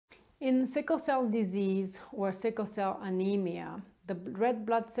In sickle cell disease or sickle cell anemia, the red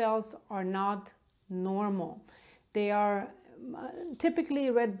blood cells are not normal. They are typically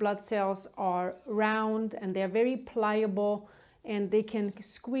red blood cells are round and they're very pliable, and they can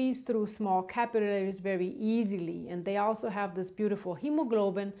squeeze through small capillaries very easily. And they also have this beautiful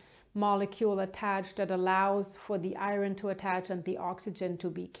hemoglobin molecule attached that allows for the iron to attach and the oxygen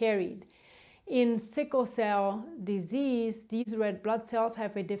to be carried. In sickle cell disease, these red blood cells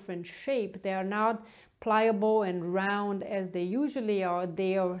have a different shape. They are not pliable and round as they usually are.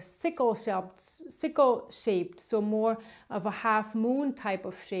 They are sickle-shaped, so more of a half-moon type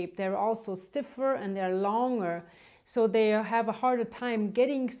of shape. They're also stiffer and they're longer, so they have a harder time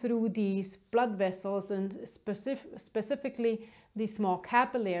getting through these blood vessels and specifically the small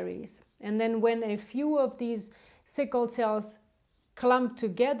capillaries. And then when a few of these sickle cells clump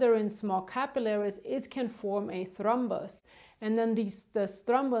together in small capillaries, it can form a thrombus. And then this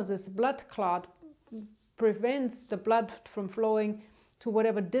thrombus, this blood clot, prevents the blood from flowing to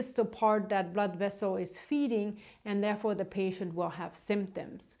whatever distal part that blood vessel is feeding, and therefore the patient will have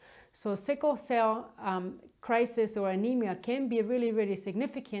symptoms. So sickle cell crisis or anemia can be really, really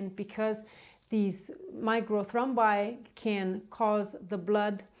significant because these microthrombi can cause the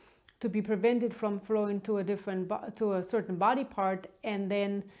blood to be prevented from flowing to a certain body part, and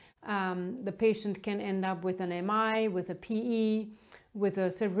then the patient can end up with an MI, with a PE, with a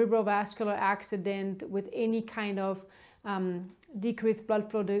cerebrovascular accident, with any kind of decreased blood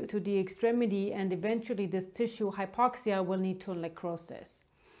flow to the extremity, and eventually this tissue hypoxia will lead to necrosis.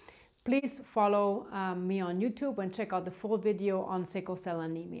 Please follow me on YouTube and check out the full video on sickle cell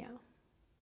anemia.